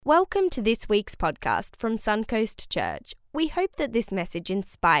Welcome to this week's podcast from Suncoast Church. We hope that this message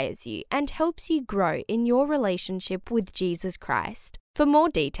inspires you and helps you grow in your relationship with Jesus Christ. For more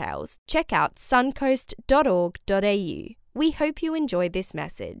details, check out suncoast.org.au. We hope you enjoy this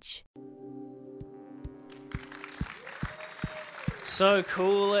message. So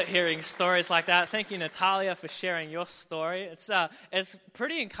cool hearing stories like that. Thank you, Natalia, for sharing your story. It's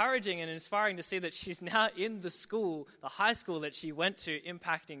pretty encouraging and inspiring to see that she's now in the high school that she went to,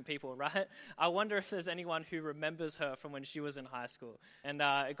 impacting people, right? I wonder if there's anyone who remembers her from when she was in high school. And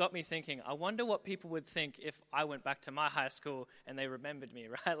it got me thinking, I wonder what people would think if I went back to my high school and they remembered me,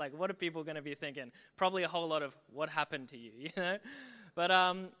 right? Like, what are people going to be thinking? Probably a whole lot of, what happened to you, you know? But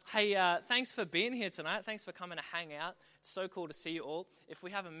hey, thanks for being here tonight. Thanks for coming to hang out. It's so cool to see you all. If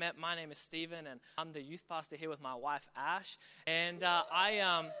we haven't met, my name is Stephen, and I'm the youth pastor here with my wife, Ash. And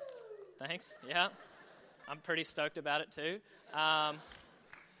thanks, yeah. I'm pretty stoked about it too. But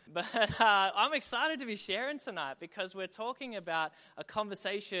I'm excited to be sharing tonight because we're talking about a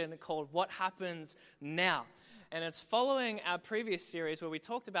conversation called What Happens Now. And it's following our previous series where we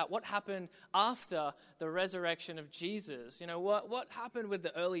talked about what happened after the resurrection of Jesus. You know, what happened with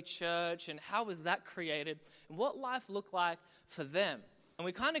the early church and how was that created and what life looked like for them. And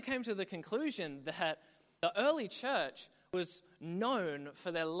we kind of came to the conclusion that the early church was known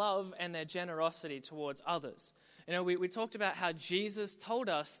for their love and their generosity towards others. You know, we talked about how Jesus told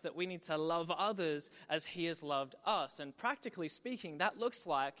us that we need to love others as he has loved us. And practically speaking, that looks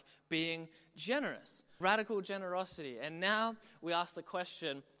like being generous, radical generosity. And now we ask the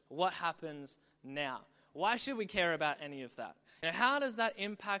question, what happens now? Why should we care about any of that? You know, how does that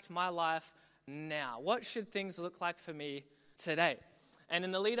impact my life now? What should things look like for me today? And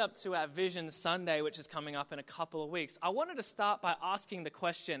in the lead up to our Vision Sunday, which is coming up in a couple of weeks, I wanted to start by asking the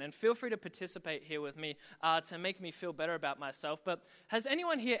question, and feel free to participate here with me to make me feel better about myself. But has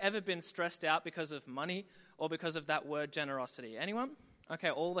anyone here ever been stressed out because of money or because of that word generosity? Anyone? Okay,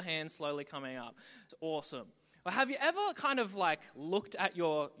 all the hands slowly coming up. It's awesome. Well, have you ever kind of like looked at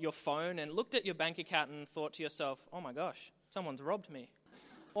your phone and looked at your bank account and thought to yourself, oh my gosh, someone's robbed me.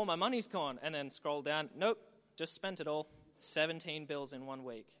 All my money's gone. And then scroll down, nope, just spent it all. 17 bills in 1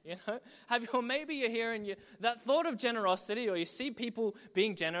 week, you know? Or maybe you're here and that thought of generosity, or you see people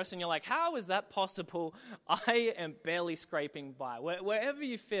being generous and you're like, how is that possible? I am barely scraping by. Wherever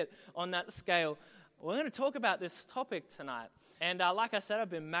you fit on that scale, we're going to talk about this topic tonight. And like I said,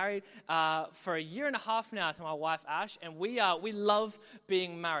 I've been married for 1.5 years now to my wife, Ash, and we love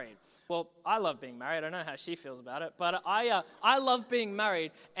being married. Well, I love being married. I don't know how she feels about it, but I love being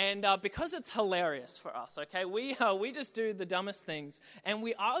married, and because it's hilarious for us, okay? We just do the dumbest things, and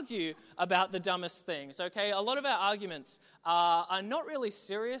we argue about the dumbest things, okay? A lot of our arguments are not really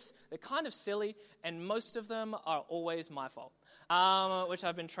serious. They're kind of silly, and most of them are always my fault, which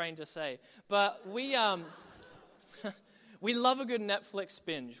I've been trained to say. But we love a good Netflix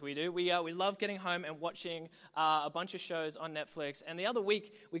binge, we do. We love getting home and watching a bunch of shows on Netflix. And the other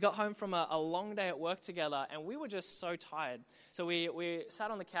week, we got home from a long day at work together, and we were just so tired. So we sat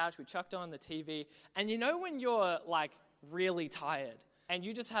on the couch, we chucked on the TV, and you know when you're like really tired, and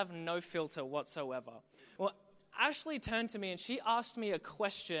you just have no filter whatsoever? Well, Ashley turned to me, and she asked me a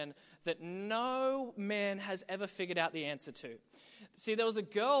question that no man has ever figured out the answer to. See, there was a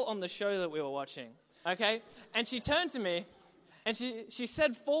girl on the show that we were watching. Okay, and she turned to me, and she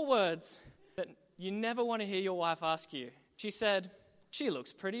said 4 words that you never want to hear your wife ask you. She said, she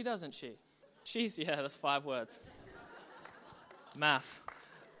looks pretty, doesn't she? Yeah, that's 5 words. Math.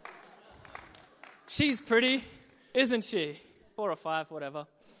 She's pretty, isn't she? 4 or 5, whatever.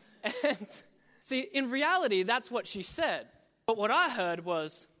 And see, in reality, that's what she said. But what I heard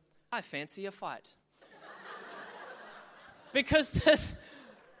was, I fancy a fight. Because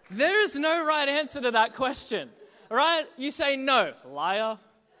there is no right answer to that question, right? You say no, liar.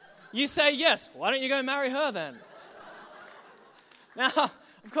 You say yes, why don't you go marry her then? Now,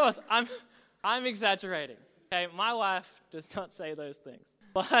 of course, I'm exaggerating. Okay, my wife does not say those things,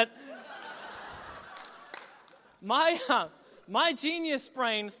 but my genius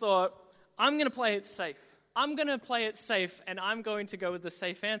brain thought, I'm going to play it safe. I'm going to play it safe, and I'm going to go with the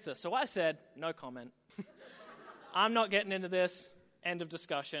safe answer. So I said, no comment. I'm not getting into this. End of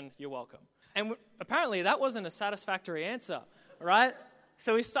discussion, you're welcome. And apparently that wasn't a satisfactory answer, right?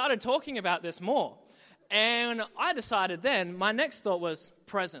 So we started talking about this more. And I decided then, my next thought was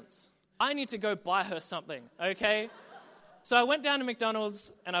presents. I need to go buy her something, okay? So I went down to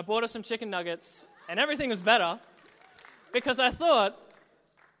McDonald's and I bought her some chicken nuggets, and everything was better because I thought,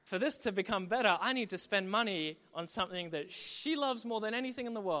 for this to become better, I need to spend money on something that she loves more than anything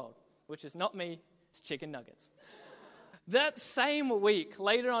in the world, which is not me, it's chicken nuggets. That same week,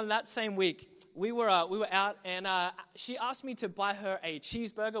 later on that same week, we were out, and she asked me to buy her a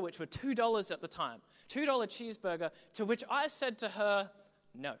cheeseburger, which were $2 at the time. $2 cheeseburger, to which I said to her,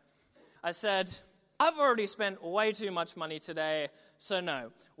 no. I said, I've already spent way too much money today, so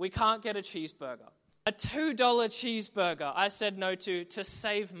no, we can't get a cheeseburger. A $2 cheeseburger I said no to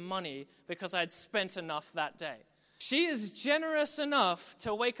save money because I'd spent enough that day. She is generous enough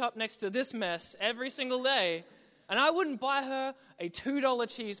to wake up next to this mess every single day, and I wouldn't buy her a $2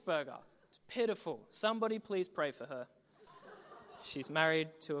 cheeseburger. It's pitiful. Somebody please pray for her. She's married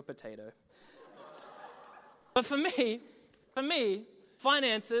to a potato. But for me,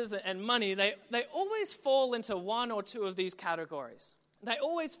 finances and money, they always fall into one or two of these categories. They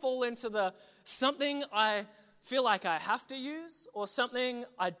always fall into the something I feel like I have to use or something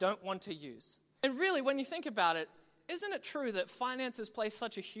I don't want to use. And really, when you think about it, isn't it true that finances play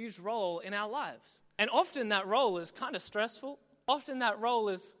such a huge role in our lives? And often that role is kind of stressful. Often that role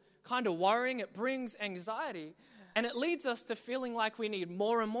is kind of worrying. It brings anxiety. And it leads us to feeling like we need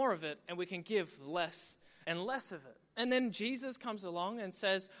more and more of it, and we can give less and less of it. And then Jesus comes along and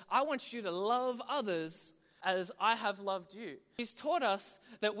says, I want you to love others as I have loved you. He's taught us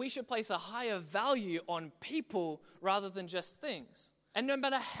that we should place a higher value on people rather than just things. And no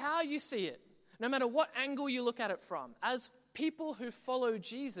matter how you see it, no matter what angle you look at it from, as people who follow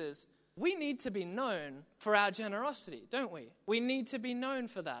Jesus, we need to be known for our generosity, don't we? We need to be known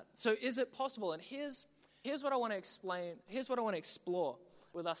for that. So is it possible? And here's what I want to explain. Here's what I want to explore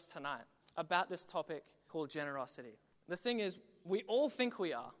with us tonight about this topic called generosity. The thing is, we all think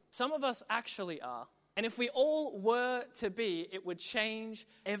we are. Some of us actually are. And if we all were to be, it would change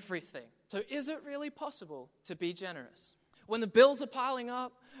everything. So is it really possible to be generous? When the bills are piling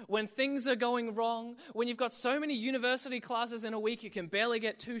up, when things are going wrong, when you've got so many university classes in a week you can barely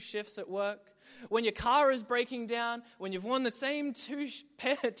get 2 shifts at work, when your car is breaking down, when you've worn the same two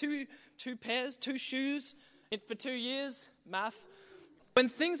shoes for 2 years, math, when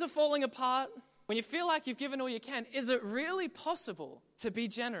things are falling apart, when you feel like you've given all you can, is it really possible to be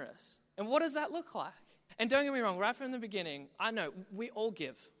generous? And what does that look like? And don't get me wrong, right from the beginning, I know we all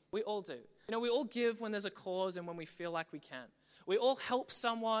give. We all do. You know, we all give when there's a cause and when we feel like we can. We all help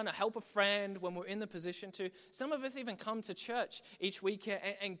someone or help a friend when we're in the position to. Some of us even come to church each week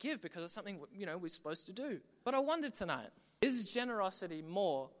and give because it's something, we're supposed to do. But I wonder tonight, is generosity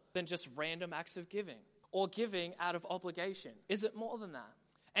more than just random acts of giving or giving out of obligation? Is it more than that?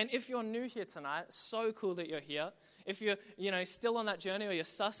 And if you're new here tonight, so cool that you're here. If you're, still on that journey or you're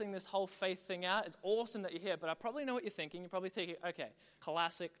sussing this whole faith thing out, it's awesome that you're here. But I probably know what you're thinking. You're probably thinking, okay,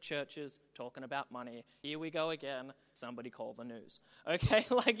 classic churches talking about money. Here we go again. Somebody call the news. Okay,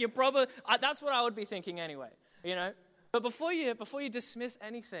 that's what I would be thinking anyway, But before you dismiss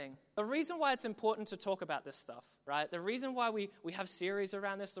anything, the reason why it's important to talk about this stuff, right? The reason why we have series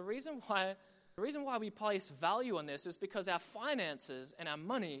around this, the reason why we place value on this is because our finances and our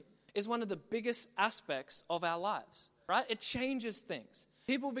money is one of the biggest aspects of our lives, right? It changes things.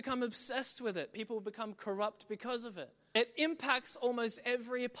 People become obsessed with it. People become corrupt because of it. It impacts almost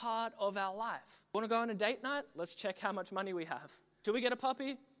every part of our life. Want to go on a date night? Let's check how much money we have. Should we get a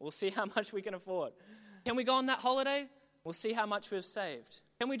puppy? We'll see how much we can afford. Can we go on that holiday? We'll see how much we've saved.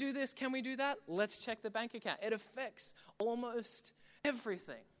 Can we do this? Can we do that? Let's check the bank account. It affects almost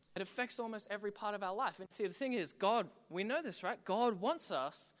everything. It affects almost every part of our life. And see, the thing is, God, we know this, right? God wants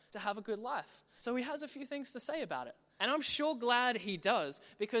us to have a good life. So he has a few things to say about it. And I'm sure glad he does,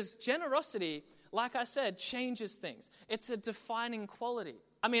 because generosity, like I said, changes things. It's a defining quality.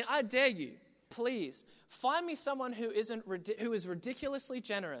 I mean, I dare you, please, find me someone who is ridiculously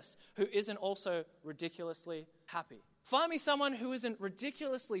generous, who isn't also ridiculously happy. Find me someone who isn't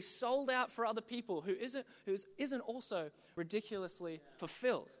ridiculously sold out for other people, who isn't also ridiculously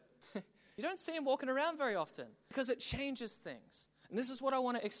fulfilled. You don't see him walking around very often because it changes things. And this is what I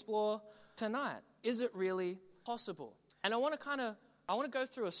want to explore tonight. Is it really possible? And I want to go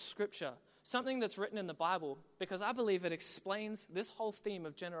through a scripture, something that's written in the Bible, because I believe it explains this whole theme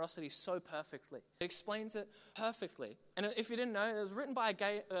of generosity so perfectly. It explains it perfectly. And if you didn't know, it was written by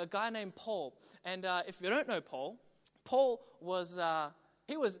a guy named Paul. And if you don't know Paul was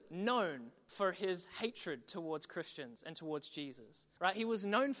known for his hatred towards Christians and towards Jesus, right? He was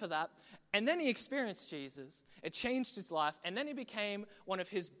known for that. And then he experienced Jesus. It changed his life. And then he became one of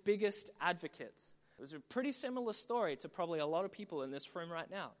his biggest advocates. It was a pretty similar story to probably a lot of people in this room right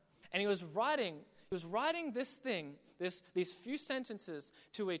now. And he was writing these few sentences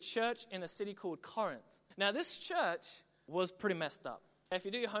to a church in a city called Corinth. Now, this church was pretty messed up. If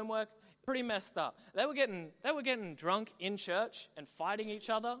you do your homework, Pretty messed up. They were getting drunk in church and fighting each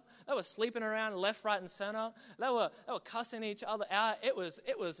other. They were sleeping around left, right, and center. They were cussing each other out. It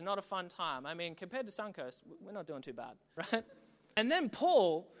was not a fun time. I mean, compared to Suncoast, we're not doing too bad, right? And then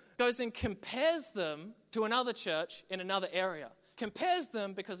Paul goes and compares them to another church in another area. Compares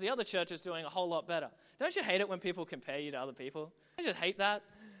them because the other church is doing a whole lot better. Don't you hate it when people compare you to other people? I just hate that.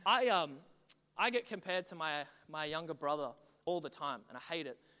 I get compared to my younger brother all the time, and I hate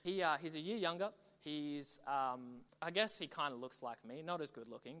it. He's a year younger. He's, I guess he kind of looks like me, not as good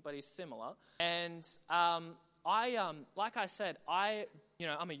looking, but he's similar. And like I said,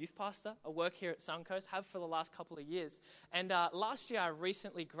 I'm a youth pastor. I work here at Suncoast, have for the last couple of years. And last year I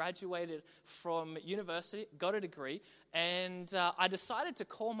recently graduated from university, got a degree, and I decided to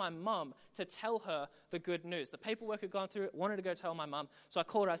call my mum to tell her the good news. The paperwork had gone through, wanted to go tell my mum. So I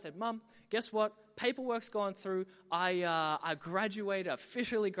called her, I said, Mum, guess what? Paperwork's gone through. I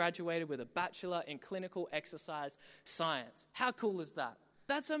officially graduated with a bachelor in clinical exercise science. How cool is that?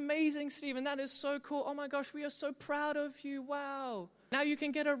 That's amazing, Stephen. That is so cool. Oh my gosh, we are so proud of you. Wow. Now you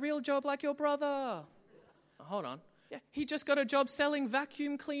can get a real job like your brother. Hold on. Yeah, he just got a job selling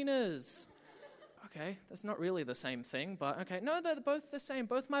vacuum cleaners. Okay, that's not really the same thing, but okay. No, they're both the same.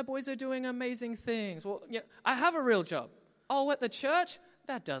 Both my boys are doing amazing things. Well, yeah, I have a real job. Oh, at the church?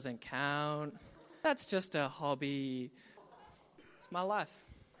 That doesn't count. That's just a hobby. It's my life.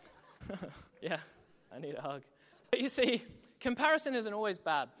 Yeah, I need a hug. But you see, comparison isn't always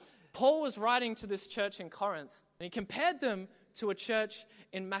bad. Paul was writing to this church in Corinth, and he compared them to a church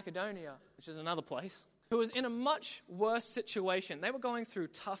in Macedonia, which is another place, who was in a much worse situation. They were going through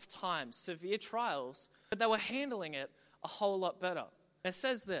tough times, severe trials, but they were handling it a whole lot better. It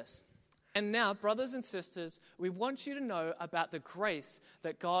says this, and now, brothers and sisters, we want you to know about the grace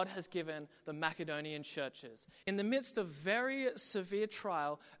that God has given the Macedonian churches. In the midst of very severe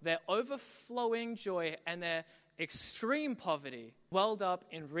trial, their overflowing joy and their extreme poverty welled up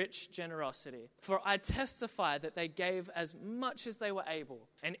in rich generosity. For I testify that they gave as much as they were able,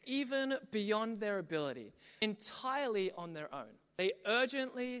 and even beyond their ability, entirely on their own. They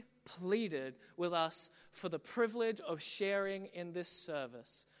urgently pleaded with us for the privilege of sharing in this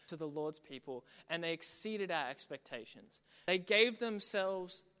service to the Lord's people, and they exceeded our expectations. They gave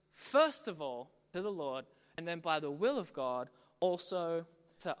themselves, first of all, to the Lord, and then by the will of God, also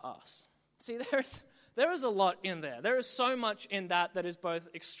to us. See, there is a lot in there. There is so much in that is both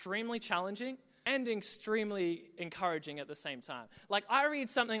extremely challenging and extremely encouraging at the same time. Like, I read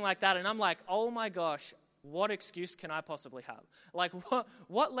something like that, and I'm like, oh my gosh, what excuse can I possibly have? Like,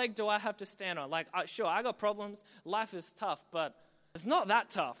 what leg do I have to stand on? Like, sure, I got problems. Life is tough, but it's not that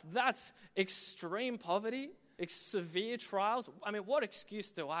tough. That's extreme poverty, severe trials. I mean, what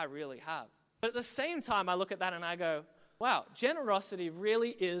excuse do I really have? But at the same time, I look at that and I go, wow, generosity really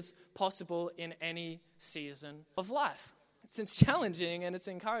is possible in any season of life. It's challenging and it's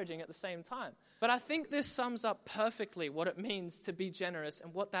encouraging at the same time. But I think this sums up perfectly what it means to be generous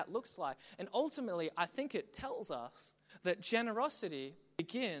and what that looks like. And ultimately, I think it tells us that generosity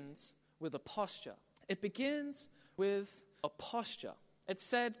begins with a posture. It begins with a posture. It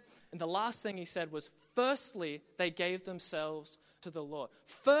said, and the last thing he said was, firstly, they gave themselves to the Lord.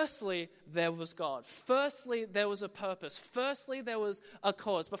 Firstly, there was God. Firstly, there was a purpose. Firstly, there was a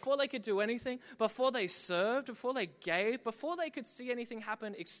cause. Before they could do anything, before they served, before they gave, before they could see anything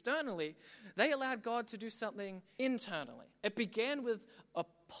happen externally, they allowed God to do something internally. It began with a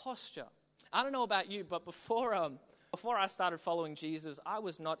posture. I don't know about you, but before I started following Jesus, I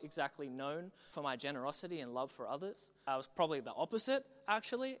was not exactly known for my generosity and love for others. I was probably the opposite,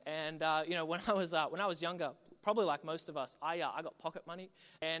 actually. And when I was younger, probably like most of us, I got pocket money,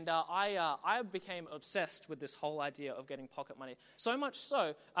 and I became obsessed with this whole idea of getting pocket money. So much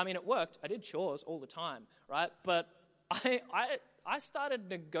so, I mean, it worked. I did chores all the time, right? But I started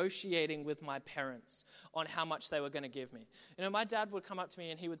negotiating with my parents on how much they were going to give me. You know, my dad would come up to me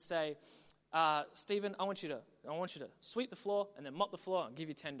and he would say, Stephen, I want you to sweep the floor and then mop the floor and give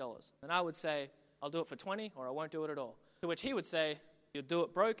you $10. And I would say, I'll do it for 20 or I won't do it at all. To which he would say, you'll do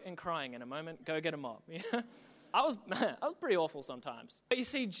it broke and crying in a moment, go get a mop. I was pretty awful sometimes. But you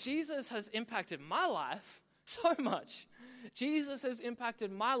see, Jesus has impacted my life so much. Jesus has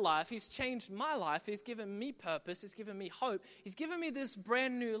impacted my life. He's changed my life. He's given me purpose. He's given me hope. He's given me this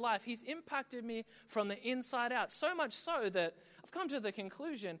brand new life. He's impacted me from the inside out, so much so that I've come to the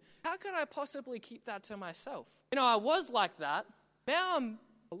conclusion, how could I possibly keep that to myself? You know, I was like that. Now I'm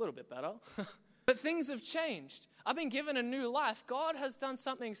a little bit better. But things have changed. I've been given a new life. God has done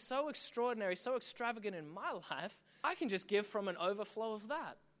something so extraordinary, so extravagant in my life. I can just give from an overflow of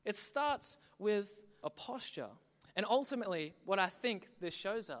that. It starts with a posture. And ultimately, what I think this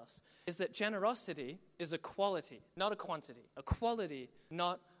shows us is that generosity is a quality, not a quantity. A quality,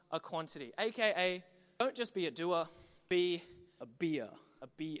 not a quantity. AKA, don't just be a doer, be a beer. A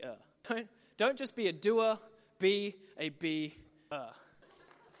beer. Don't just be a doer, be a beer.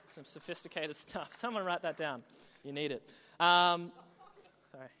 Some sophisticated stuff. Someone write that down. You need it. Sorry.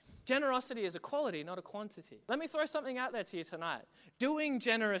 Generosity is a quality, not a quantity. Let me throw something out there to you tonight. Doing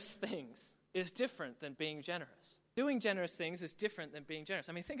generous things is different than being generous. Doing generous things is different than being generous.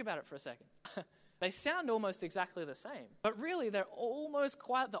 I mean, think about it for a second. They sound almost exactly the same, but really they're almost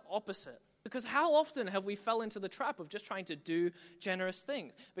quite the opposite. Because how often have we fell into the trap of just trying to do generous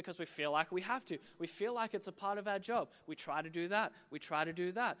things? Because we feel like we have to. We feel like it's a part of our job. We try to do that. We try to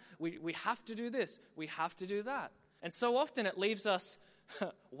do that. We have to do this. We have to do that. And so often it leaves us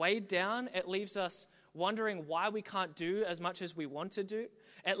weighed down. It leaves us wondering why we can't do as much as we want to do.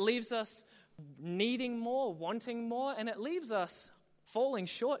 It leaves us needing more, wanting more, and it leaves us falling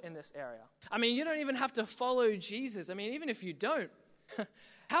short in this area. I mean, you don't even have to follow Jesus. I mean, even if you don't,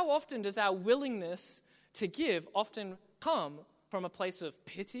 how often does our willingness to give often come from a place of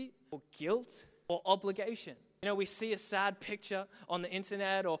pity or guilt or obligation? You know, we see a sad picture on the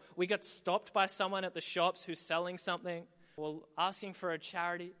internet, or we get stopped by someone at the shops who's selling something or asking for a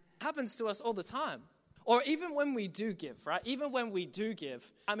charity. It happens to us all the time. Or even when we do give, right? Even when we do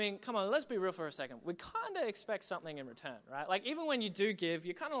give, I mean, come on, let's be real for a second. We kind of expect something in return, right? Like, even when you do give,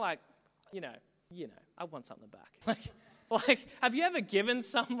 you're kind of like, you know, I want something back. Like, have you ever given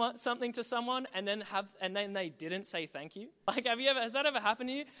something to someone and then they didn't say thank you? Like, has that ever happened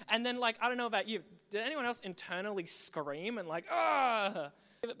to you? And then, like, I don't know about you, did anyone else internally scream and like,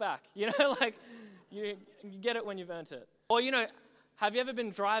 give it back? You know, like, you get it when you've earned it. Or, you know, have you ever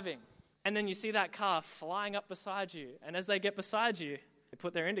been driving and then you see that car flying up beside you, and as they get beside you, they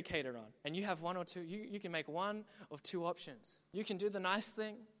put their indicator on, and you have one or two. You can make one of two options. You can do the nice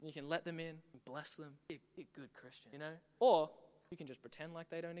thing, you can let them in and bless them. Be a good Christian, you know? Or you can just pretend like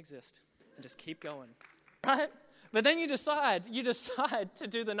they don't exist and just keep going, right? But then you decide to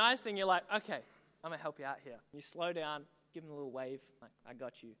do the nice thing. You're like, okay, I'm going to help you out here. You slow down, give them a little wave, like, I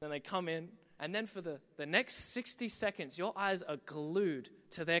got you. Then they come in, and then for the next 60 seconds, your eyes are glued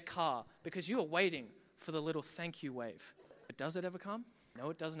to their car because you are waiting for the little thank you wave. But does it ever come? No,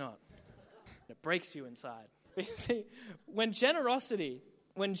 it does not. It breaks you inside. But you see, when generosity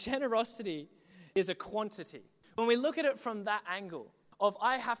is a quantity, when we look at it from that angle of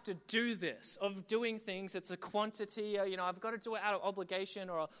I have to do this, of doing things, it's a quantity, I've got to do it out of obligation,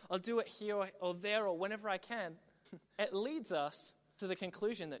 or I'll do it here or there or whenever I can, it leads us to the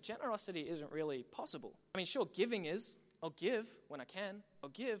conclusion that generosity isn't really possible. I mean, sure, giving is. I'll give when I can. I'll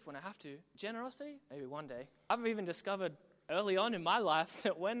give when I have to. Generosity? Maybe one day. I've even discovered early on in my life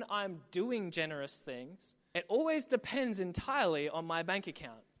that when I'm doing generous things, it always depends entirely on my bank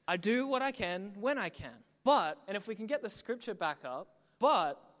account. I do what I can when I can. But, and if we can get the scripture back up,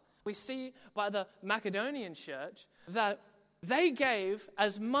 but we see by the Macedonian church that they gave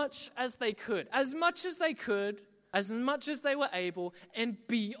as much as they could, as much as they were able, and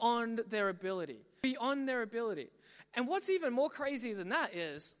beyond their ability. Beyond their ability. And what's even more crazy than that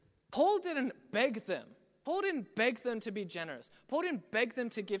is, Paul didn't beg them. Paul didn't beg them to be generous. Paul didn't beg them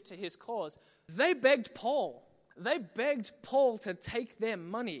to give to his cause. They begged Paul. They begged Paul to take their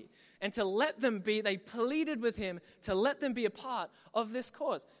money and to let them be, they pleaded with him to let them be a part of this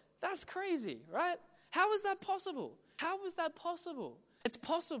cause. That's crazy, right? How is that possible? How is that possible? It's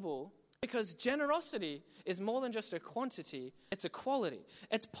possible because generosity is more than just a quantity, it's a quality.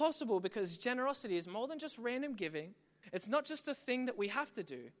 It's possible because generosity is more than just random giving. It's not just a thing that we have to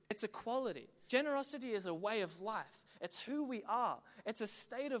do. It's a quality. Generosity is a way of life. It's who we are. It's a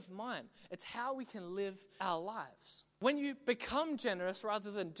state of mind. It's how we can live our lives. When you become generous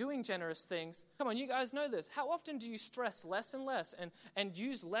rather than doing generous things, come on, you guys know this. How often do you stress less and less and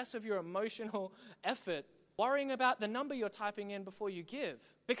use less of your emotional effort worrying about the number you're typing in before you give?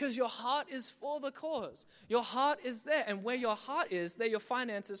 Because your heart is for the cause. Your heart is there, and where your heart is, there your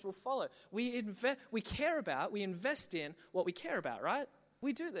finances will follow. We invest in what we care about, right?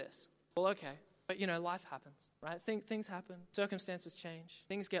 We do this. Well, okay, but life happens, right? Things happen, circumstances change,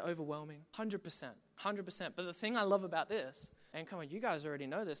 things get overwhelming, 100%. But the thing I love about this, and come on, you guys already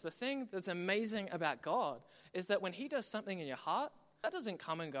know this, the thing that's amazing about God is that when he does something in your heart, that doesn't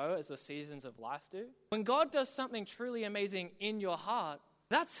come and go as the seasons of life do. When God does something truly amazing in your heart,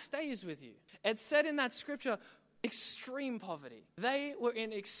 that stays with you. It's said in that scripture, extreme poverty. They were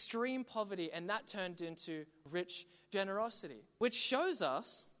in extreme poverty, and that turned into rich generosity, which shows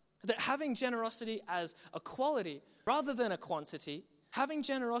us that having generosity as a quality rather than a quantity, having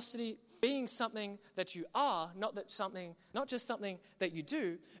generosity being something that you are, not just something that you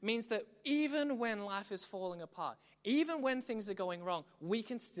do, means that even when life is falling apart, even when things are going wrong, we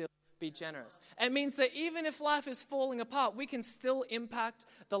can still be generous. It means that even if life is falling apart, we can still impact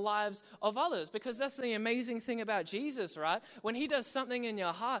the lives of others, because that's the amazing thing about Jesus, right? When he does something in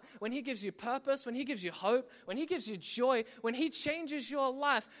your heart, when he gives you purpose, when he gives you hope, when he gives you joy, when he changes your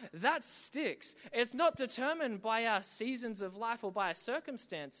life, that sticks. It's not determined by our seasons of life or by our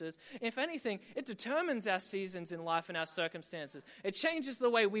circumstances. If anything, it determines our seasons in life and our circumstances. It changes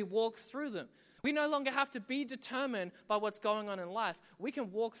the way we walk through them. We no longer have to be determined by what's going on in life. We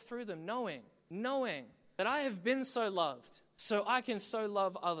can walk through them knowing that I have been so loved, so I can so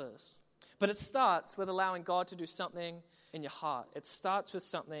love others. But it starts with allowing God to do something in your heart. It starts with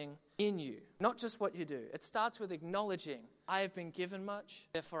something in you, not just what you do. It starts with acknowledging, I have been given much,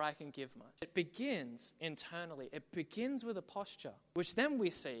 therefore I can give much. It begins internally. It begins with a posture, which then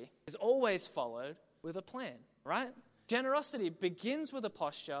we see is always followed with a plan, right? Generosity begins with a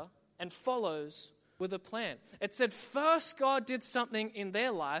posture and follows with a plan. It said first God did something in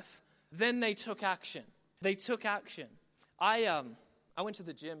their life, then they took action. They took action. I went to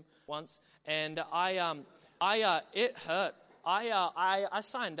the gym once, and it hurt. I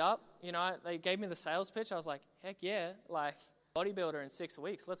signed up. You know, they gave me the sales pitch. I was like, heck yeah, like bodybuilder in 6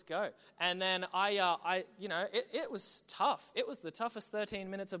 weeks, let's go. And then it was tough. It was the toughest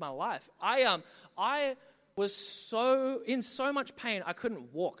 13 minutes of my life. I was in so much pain, I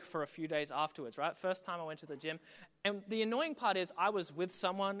couldn't walk for a few days afterwards, right? First time I went to the gym. And the annoying part is I was with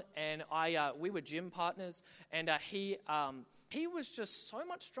someone, and we were gym partners, and he was just so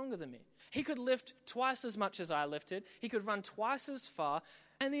much stronger than me. He could lift twice as much as I lifted. He could run twice as far.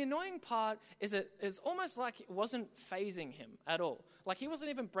 And the annoying part is it's almost like it wasn't phasing him at all. Like he wasn't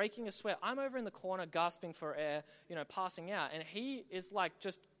even breaking a sweat. I'm over in the corner gasping for air, passing out. And he is like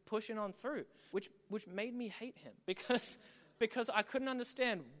just pushing on through, which made me hate him because I couldn't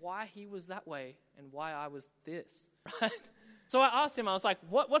understand why he was that way and why I was this, right? So I asked him, I was like,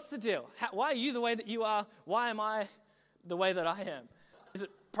 what's the deal? Why are you the way that you are? Why am I the way that I am? Is it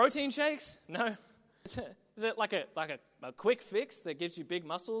protein shakes? No. Is it like a quick fix that gives you big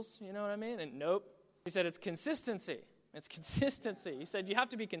muscles? You know what I mean? And nope. He said, it's consistency. It's consistency. He said, you have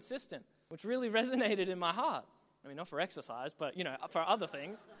to be consistent, which really resonated in my heart. I mean, not for exercise, but, for other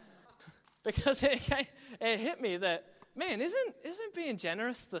things. Because it hit me that, man, isn't being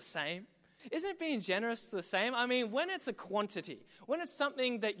generous the same? Isn't being generous the same? I mean, when it's a quantity, when it's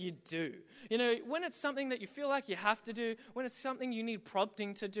something that you do, when it's something that you feel like you have to do, when it's something you need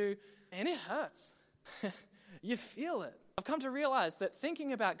prompting to do, and it hurts. You feel it. I've come to realize that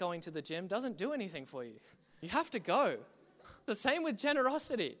thinking about going to the gym doesn't do anything for you. You have to go. The same with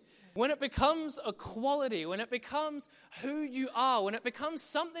generosity. When it becomes a quality, when it becomes who you are, when it becomes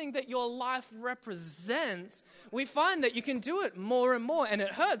something that your life represents, we find that you can do it more and more, and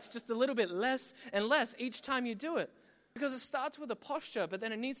it hurts just a little bit less and less each time you do it. Because it starts with a posture, but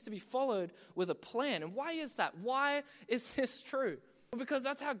then it needs to be followed with a plan. And why is that? Why is this true? Well, because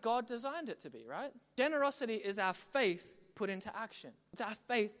that's how God designed it to be, right? Generosity is our faith put into action. It's our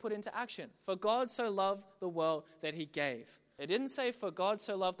faith put into action. For God so loved the world that he gave. It didn't say for God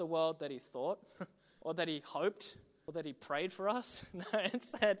so loved the world that he thought, or that he hoped, or that he prayed for us. No, it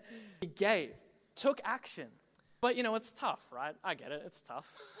said he gave, took action. But, it's tough, right? I get it. It's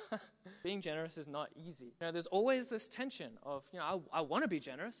tough. Being generous is not easy. There's always this tension of, I want to be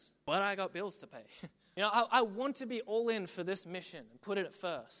generous, but I got bills to pay. I want to be all in for this mission and put it at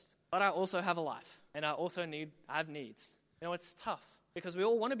first, but I also have a life, and I have needs. It's tough because we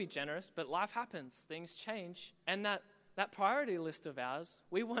all want to be generous, but life happens. Things change, and that priority list of ours,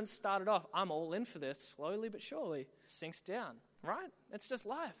 we once started off, I'm all in for this, slowly but surely, sinks down, right? It's just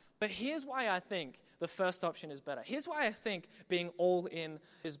life. But here's why I think the first option is better. Here's why I think being all in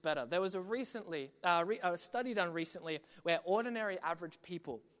is better. There was a study done recently where ordinary average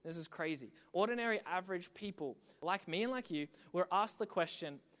people, this is crazy, ordinary average people like me and like you were asked the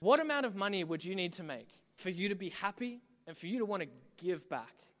question, what amount of money would you need to make for you to be happy and for you to want to give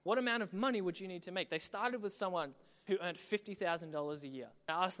back? What amount of money would you need to make? They started with someone who earned $50,000 a year.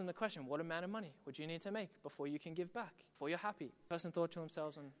 I asked them the question, what amount of money would you need to make before you can give back, before you're happy? The person thought to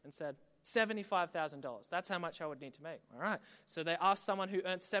themselves and said, $75,000. That's how much I would need to make. All right. So they asked someone who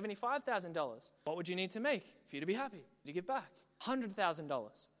earned $75,000, what would you need to make for you to be happy, to give back? $100,000. All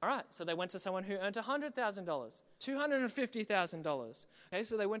right. So they went to someone who earned $100,000, $250,000. Okay.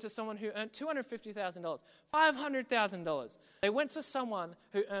 So they went to someone who earned $250,000, $500,000. They went to someone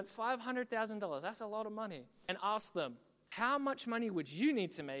who earned $500,000. That's a lot of money. And asked them, how much money would you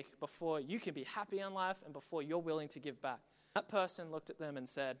need to make before you can be happy in life and before you're willing to give back? That person looked at them and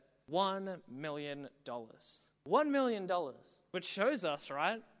said, $1 million. $1 million, which shows us,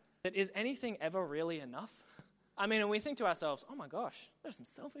 right, that is anything ever really enough? I mean, and we think to ourselves, oh my gosh, there's some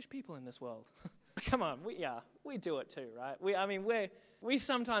selfish people in this world. Come on, we do it too, right? We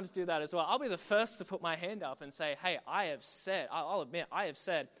sometimes do that as well. I'll be the first to put my hand up and say, hey, I'll admit, I have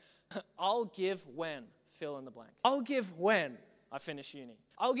said, I'll give when, fill in the blank. I'll give when I finish uni.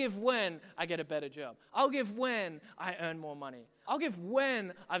 I'll give when I get a better job. I'll give when I earn more money. I'll give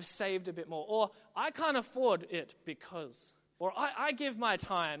when I've saved a bit more. Or I can't afford it because. Or I give my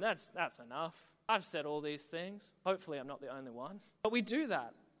time. That's enough. I've said all these things. Hopefully I'm not the only one. But we do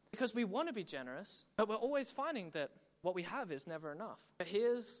that because we want to be generous, but we're always finding that what we have is never enough. But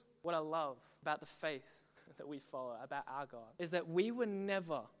here's what I love about the faith that we follow, about our God, is that we were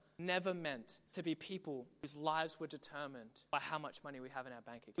never meant to be people whose lives were determined by how much money we have in our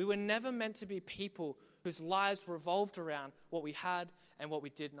bank account. We were never meant to be people whose lives revolved around what we had and what we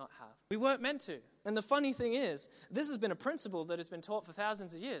did not have. We weren't meant to. And the funny thing is, this has been a principle that has been taught for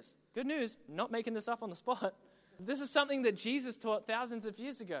thousands of years. Good news, not making this up on the spot. This is something that Jesus taught thousands of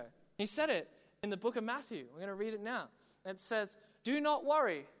years ago. He said it in the book of Matthew. We're going to read it now. It says, do not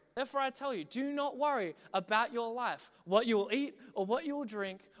worry. Therefore I tell you, do not worry about your life, what you will eat or what you will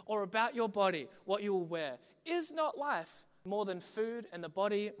drink, or about your body, what you will wear. Is not life more than food and the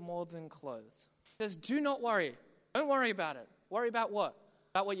body more than clothes? It says, do not worry. Don't worry about it. Worry about what?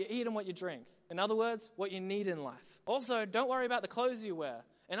 About what you eat and what you drink. In other words, what you need in life. Also, don't worry about the clothes you wear.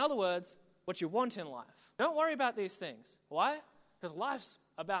 In other words, what you want in life. Don't worry about these things. Why? Because life's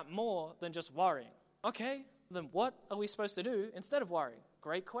about more than just worrying. Okay, then what are we supposed to do instead of worrying?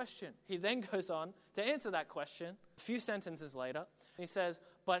 Great question. He then goes on to answer that question a few sentences later. He says,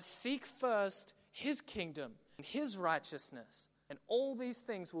 but seek first his kingdom and his righteousness, and all these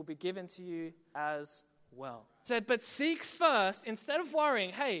things will be given to you as well. He said, but seek first, instead of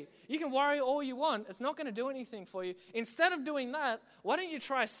worrying, hey, you can worry all you want, it's not going to do anything for you. Instead of doing that, why don't you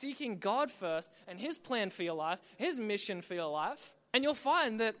try seeking God first and his plan for your life, his mission for your life, and you'll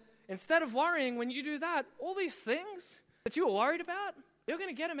find that instead of worrying, when you do that, all these things that you were worried about, you're going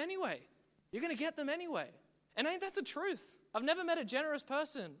to get them anyway. You're going to get them anyway. And ain't that the truth? I've never met a generous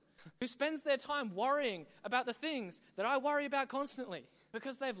person who spends their time worrying about the things that I worry about constantly,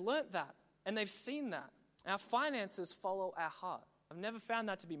 because they've learnt that and they've seen that. Our finances follow our heart. I've never found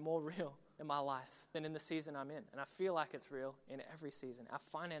that to be more real in my life than in the season I'm in. And I feel like it's real in every season. Our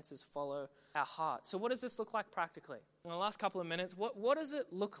finances follow our heart. So what does this look like practically? In the last couple of minutes, what does it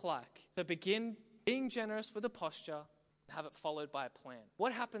look like to begin being generous with a posture, have it followed by a plan?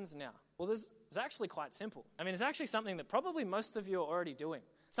 What happens now? Well, this is actually quite simple. I mean, it's actually something that probably most of you are already doing.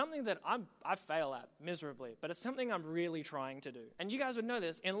 Something that I fail at miserably, but it's something I'm really trying to do. And you guys would know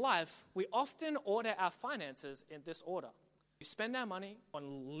this. In life, we often order our finances in this order. We spend our money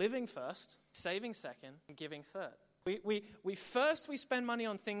on living first, saving second, and giving third. We spend money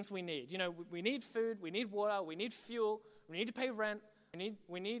on things we need. You know, we need food, we need water, we need fuel, we need to pay rent.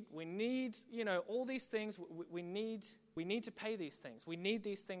 We need, you know, all these things. We need to pay these things. We need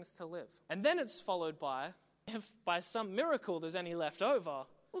these things to live. And then it's followed by, if by some miracle there's any left over,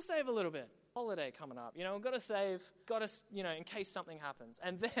 we'll save a little bit. Holiday coming up. You know, we've got to save, you know, in case something happens.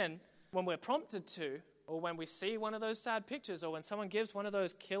 And then when we're prompted to, or when we see one of those sad pictures, or when someone gives one of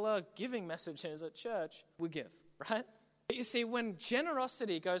those killer giving messages at church, we give, right? But you see, when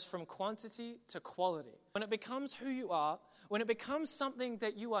generosity goes from quantity to quality, when it becomes who you are, when it becomes something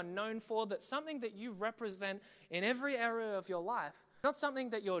that you are known for, that's something that you represent in every area of your life, not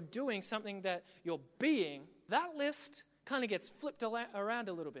something that you're doing, something that you're being, that list kind of gets flipped around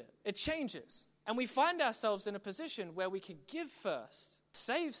a little bit. It changes. And we find ourselves in a position where we can give first,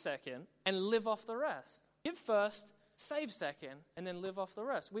 save second, and live off the rest. Give first, save second, and then live off the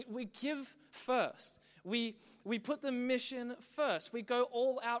rest. We give first. We put the mission first. We go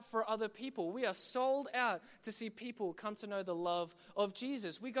all out for other people. We are sold out to see people come to know the love of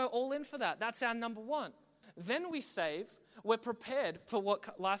Jesus. We go all in for that. That's our number one. Then we save. We're prepared for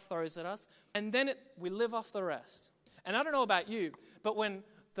what life throws at us. And then we live off the rest. And I don't know about you, but when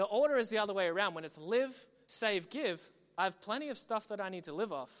the order is the other way around, when it's live, save, give, I have plenty of stuff that I need to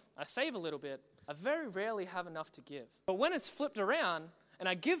live off. I save a little bit. I very rarely have enough to give. But when it's flipped around and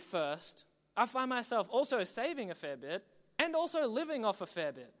I give first, I find myself also saving a fair bit and also living off a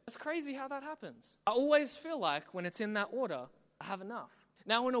fair bit. It's crazy how that happens. I always feel like when it's in that order, I have enough.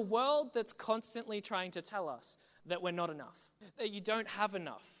 Now, in a world that's constantly trying to tell us that we're not enough, that you don't have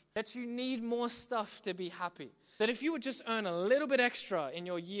enough, that you need more stuff to be happy, that if you would just earn a little bit extra in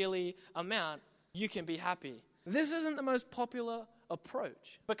your yearly amount, you can be happy. This isn't the most popular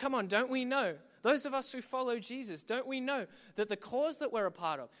approach. But come on, don't we know Those of us who follow Jesus, don't we know that the cause that we're a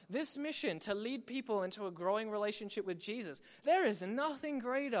part of, this mission to lead people into a growing relationship with Jesus, there is nothing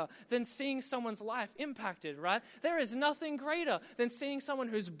greater than seeing someone's life impacted, right? There is nothing greater than seeing someone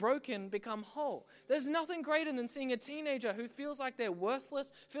who's broken become whole. There's nothing greater than seeing a teenager who feels like they're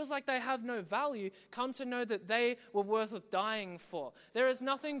worthless, feels like they have no value, come to know that they were worth dying for. There is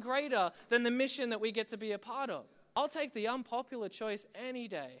nothing greater than the mission that we get to be a part of. I'll take the unpopular choice any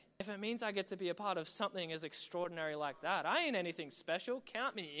day if it means I get to be a part of something as extraordinary like that. I ain't anything special.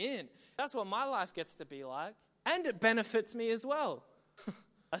 Count me in. That's what my life gets to be like. And it benefits me as well.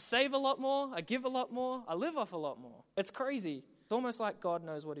 I save a lot more. I give a lot more. I live off a lot more. It's crazy. It's almost like God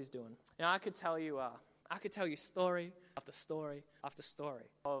knows what he's doing. I could tell you story after story after story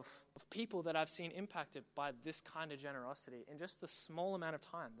of people that I've seen impacted by this kind of generosity in just the small amount of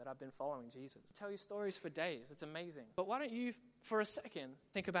time that I've been following Jesus. I tell you stories for days. It's amazing. But why don't you, for a second,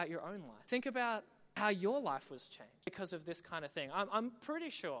 think about your own life? Think about how your life was changed because of this kind of thing. I'm pretty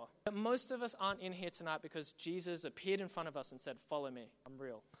sure that most of us aren't in here tonight because Jesus appeared in front of us and said, "Follow me, I'm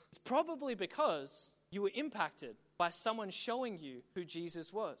real." It's probably because you were impacted by someone showing you who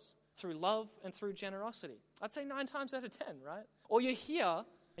Jesus was, through love and through generosity. I'd say 9 times out of 10, right? Or you're here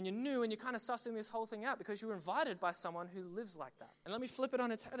and you're new and you're kind of sussing this whole thing out because you were invited by someone who lives like that. And let me flip it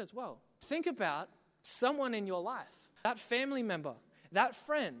on its head as well. Think about someone in your life, that family member, that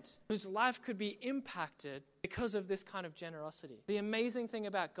friend whose life could be impacted because of this kind of generosity. The amazing thing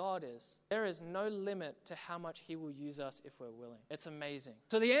about God is there is no limit to how much he will use us if we're willing. It's amazing.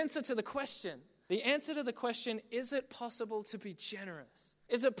 So the answer to the question, is it possible to be generous?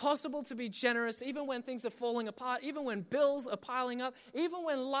 Is it possible to be generous even when things are falling apart, even when bills are piling up, even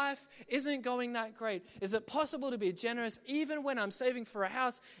when life isn't going that great? Is it possible to be generous even when I'm saving for a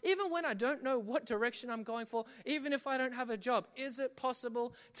house, even when I don't know what direction I'm going for, even if I don't have a job? Is it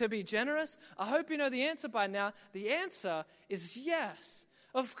possible to be generous? I hope you know the answer by now. The answer is yes.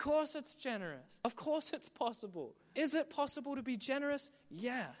 Of course it's generous. Of course it's possible. Is it possible to be generous?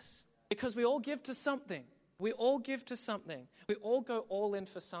 Yes. Because we all give to something. We all give to something. We all go all in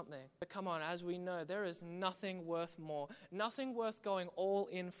for something. But come on, as we know, there is nothing worth more. Nothing worth going all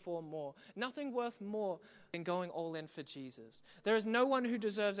in for more. Nothing worth more than going all in for Jesus. There is no one who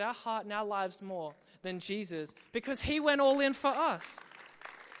deserves our heart and our lives more than Jesus because he went all in for us.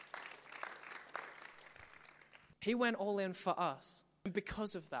 He went all in for us. And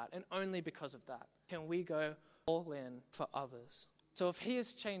because of that, and only because of that, can we go all in for others. So if he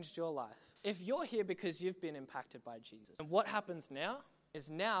has changed your life, if you're here because you've been impacted by Jesus, and what happens now is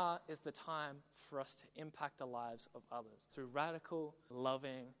the time for us to impact the lives of others through radical,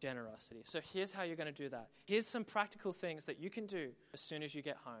 loving generosity. So here's how you're going to do that. Here's some practical things that you can do as soon as you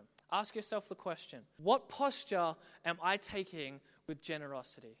get home. Ask yourself the question, what posture am I taking with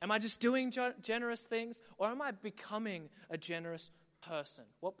generosity? Am I just doing generous things, or am I becoming a generous person?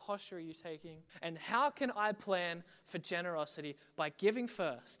 What posture are you taking? And how can I plan for generosity by giving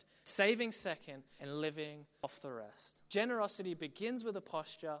first, saving second, and living off the rest? Generosity begins with a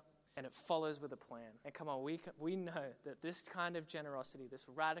posture and it follows with a plan. And come on, we know that this kind of generosity, this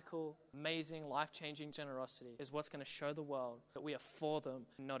radical, amazing, life-changing generosity is what's going to show the world that we are for them,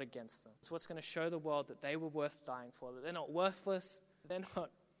 not against them. It's what's going to show the world that they were worth dying for, that they're not worthless, they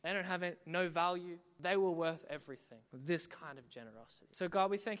don't have no value. They were worth everything. This kind of generosity. So God,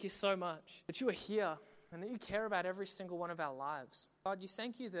 we thank you so much that you are here and that you care about every single one of our lives. God, you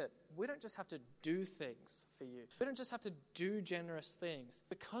thank you that we don't just have to do things for you. We don't just have to do generous things.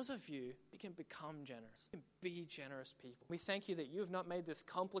 Because of you, we can become generous. We can be generous people. We thank you that you have not made this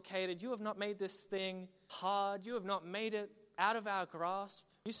complicated. You have not made this thing hard. You have not made it out of our grasp.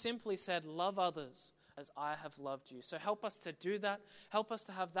 You simply said, love others as I have loved you. So help us to do that. Help us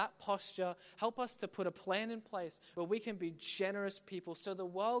to have that posture. Help us to put a plan in place where we can be generous people so the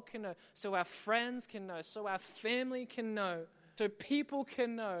world can know, so our friends can know, so our family can know, so people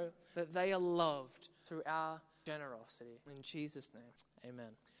can know that they are loved through our generosity. In Jesus' name,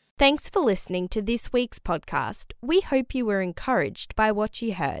 amen. Thanks for listening to this week's podcast. We hope you were encouraged by what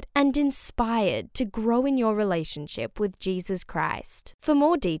you heard and inspired to grow in your relationship with Jesus Christ. For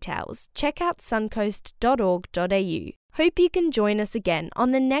more details, check out suncoast.org.au. Hope you can join us again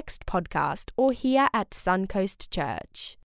on the next podcast or here at Suncoast Church.